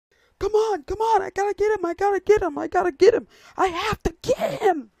Come on, I gotta get him, I gotta get him, I gotta get him. I have to get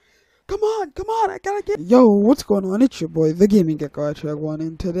him. Come on, I gotta get him. Yo, what's going on? It's your boy, the Gaming Gecko at #1,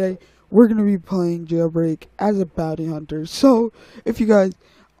 and today we're gonna be playing Jailbreak as a bounty hunter. So, if you guys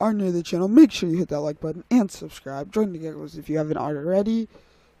are new to the channel, make sure you hit that like button and subscribe. Join the Geckos if you haven't already.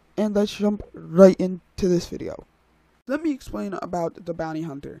 And let's jump right into this video. Let me explain about the bounty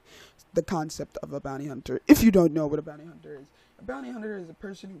hunter, the concept of a bounty hunter. If you don't know what a bounty hunter is, a bounty hunter is a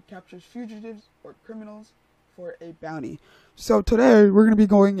person who captures fugitives or criminals for a bounty. So today we're going to be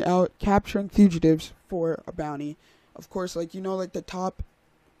going out capturing fugitives for a bounty. Of course, like the top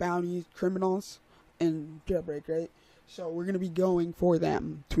bounty criminals in Jailbreak, right? So we're going to be going for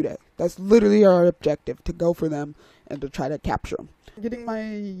them today. That's literally our objective, to go for them and to try to capture them. Getting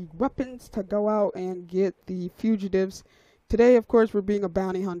my weapons to go out and get the fugitives. Today, of course, we're being a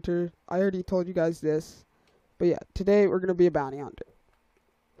bounty hunter. I already told you guys this. But yeah, today we're going to be a bounty hunter.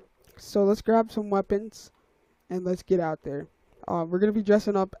 So let's grab some weapons and let's get out there. We're going to be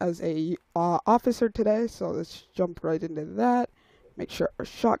dressing up as a officer today. So let's jump right into that. Make sure our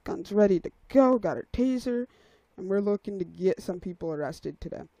shotgun's ready to go. Got our taser. And we're looking to get some people arrested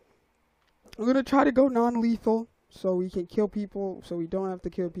today. We're going to try to go non-lethal so we can kill people, so we don't have to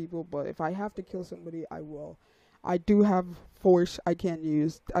kill people. But if I have to kill somebody, I will. I do have force I can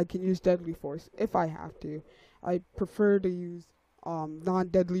use. I can use deadly force if I have to. I prefer to use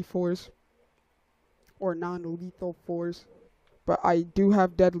non-deadly force or non-lethal force. But I do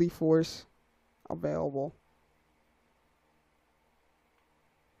have deadly force available.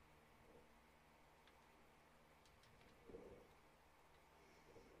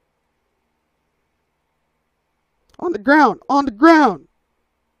 On the ground! On the ground!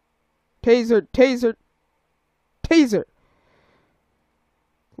 Taser! Taser! Taser!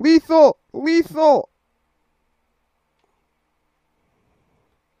 Lethal! Lethal!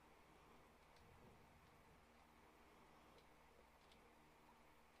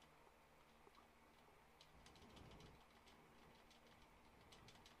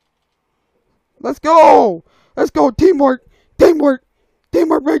 Let's go! Let's go! Teamwork! Teamwork!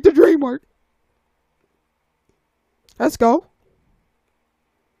 Teamwork make the dream work! Let's go.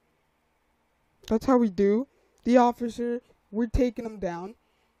 That's how we do. The officer, we're taking him down.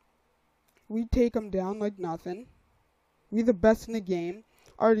 We take him down like nothing. We the best in the game.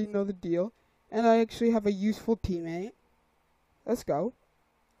 Already know the deal. And I actually have a useful teammate. Let's go.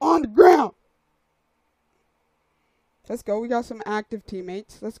 On the ground. Let's go. We got some active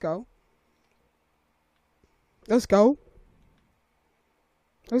teammates. Let's go. Let's go.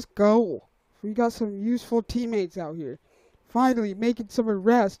 Let's go. We got some useful teammates out here. Finally, making some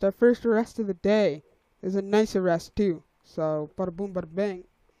arrests. Our first arrest of the day. Is a nice arrest, too. So, bada boom, bada bang.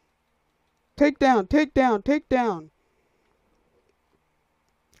 Take down, take down, take down.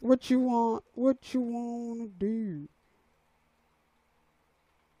 What you want? What you wanna do?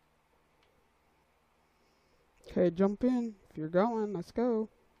 Okay, jump in. If you're going, let's go.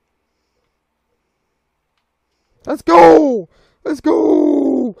 Let's go! Let's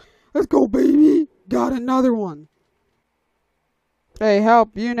go! Let's go, baby! Got another one. Hey,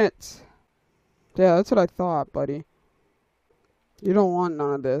 help, units. Yeah, that's what I thought, buddy. You don't want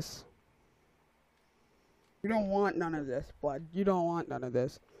none of this. You don't want none of this, bud. You don't want none of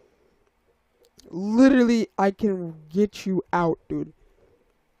this. Literally, I can get you out, dude.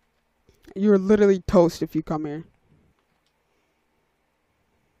 You're literally toast if you come here.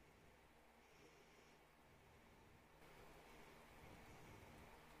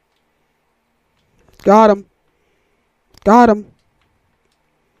 Got him. Got him.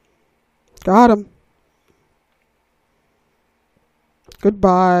 Got him.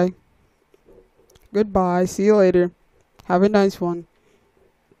 Goodbye. Goodbye. See you later. Have a nice one.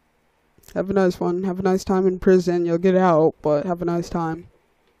 Have a nice one. Have a nice time in prison. You'll get out, but have a nice time.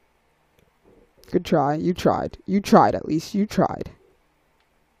 Good try. You tried. You tried at least. You tried.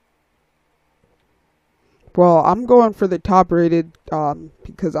 Well, I'm going for the top rated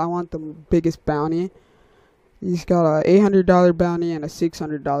because I want the biggest bounty. He's got a $800 bounty and a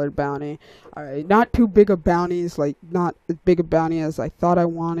 $600 bounty. Alright, not too big of bounties, like not as big a bounty as I thought I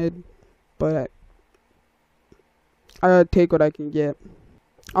wanted, but I gotta take what I can get.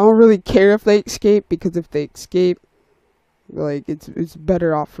 I don't really care if they escape, because if they escape, like it's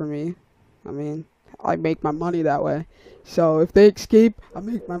better off for me. I mean, I make my money that way. So if they escape, I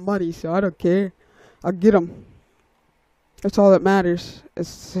make my money, so I don't care. I'll get them. That's all that matters.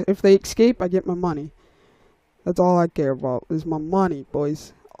 If they escape, I get my money. That's all I care about, is my money,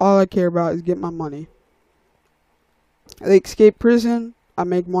 boys. All I care about is get my money. If they escape prison, I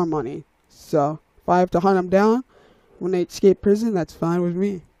make more money. So, if I have to hunt them down when they escape prison, that's fine with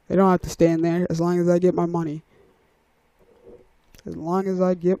me. They don't have to stay in there as long as I get my money. As long as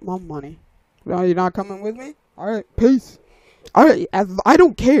I get my money. No, you're not coming with me? Alright, peace. I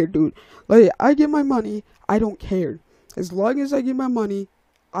don't care, dude. Like, I get my money, I don't care. As long as I get my money,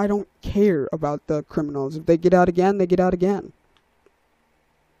 I don't care about the criminals. If they get out again, they get out again.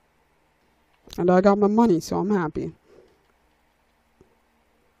 And I got my money, so I'm happy.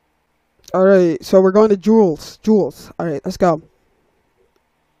 Alright, so we're going to Jules. Jules. Alright, let's go.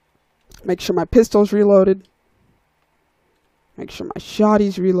 Make sure my pistol's reloaded. Make sure my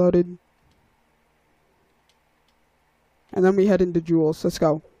shotty's reloaded. And then we head into Jules. Let's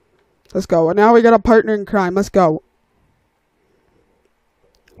go. Let's go. And now we got a partner in crime. Let's go.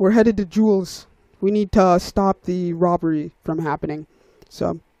 We're headed to Jules. We need to stop the robbery from happening.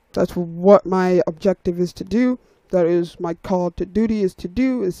 So, that's what my objective is to do. That is my call to duty is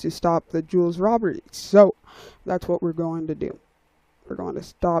to stop the Jules robbery. So, that's what we're going to do. We're going to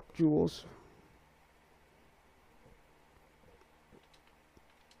stop Jules.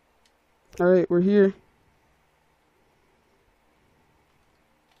 Alright, we're here.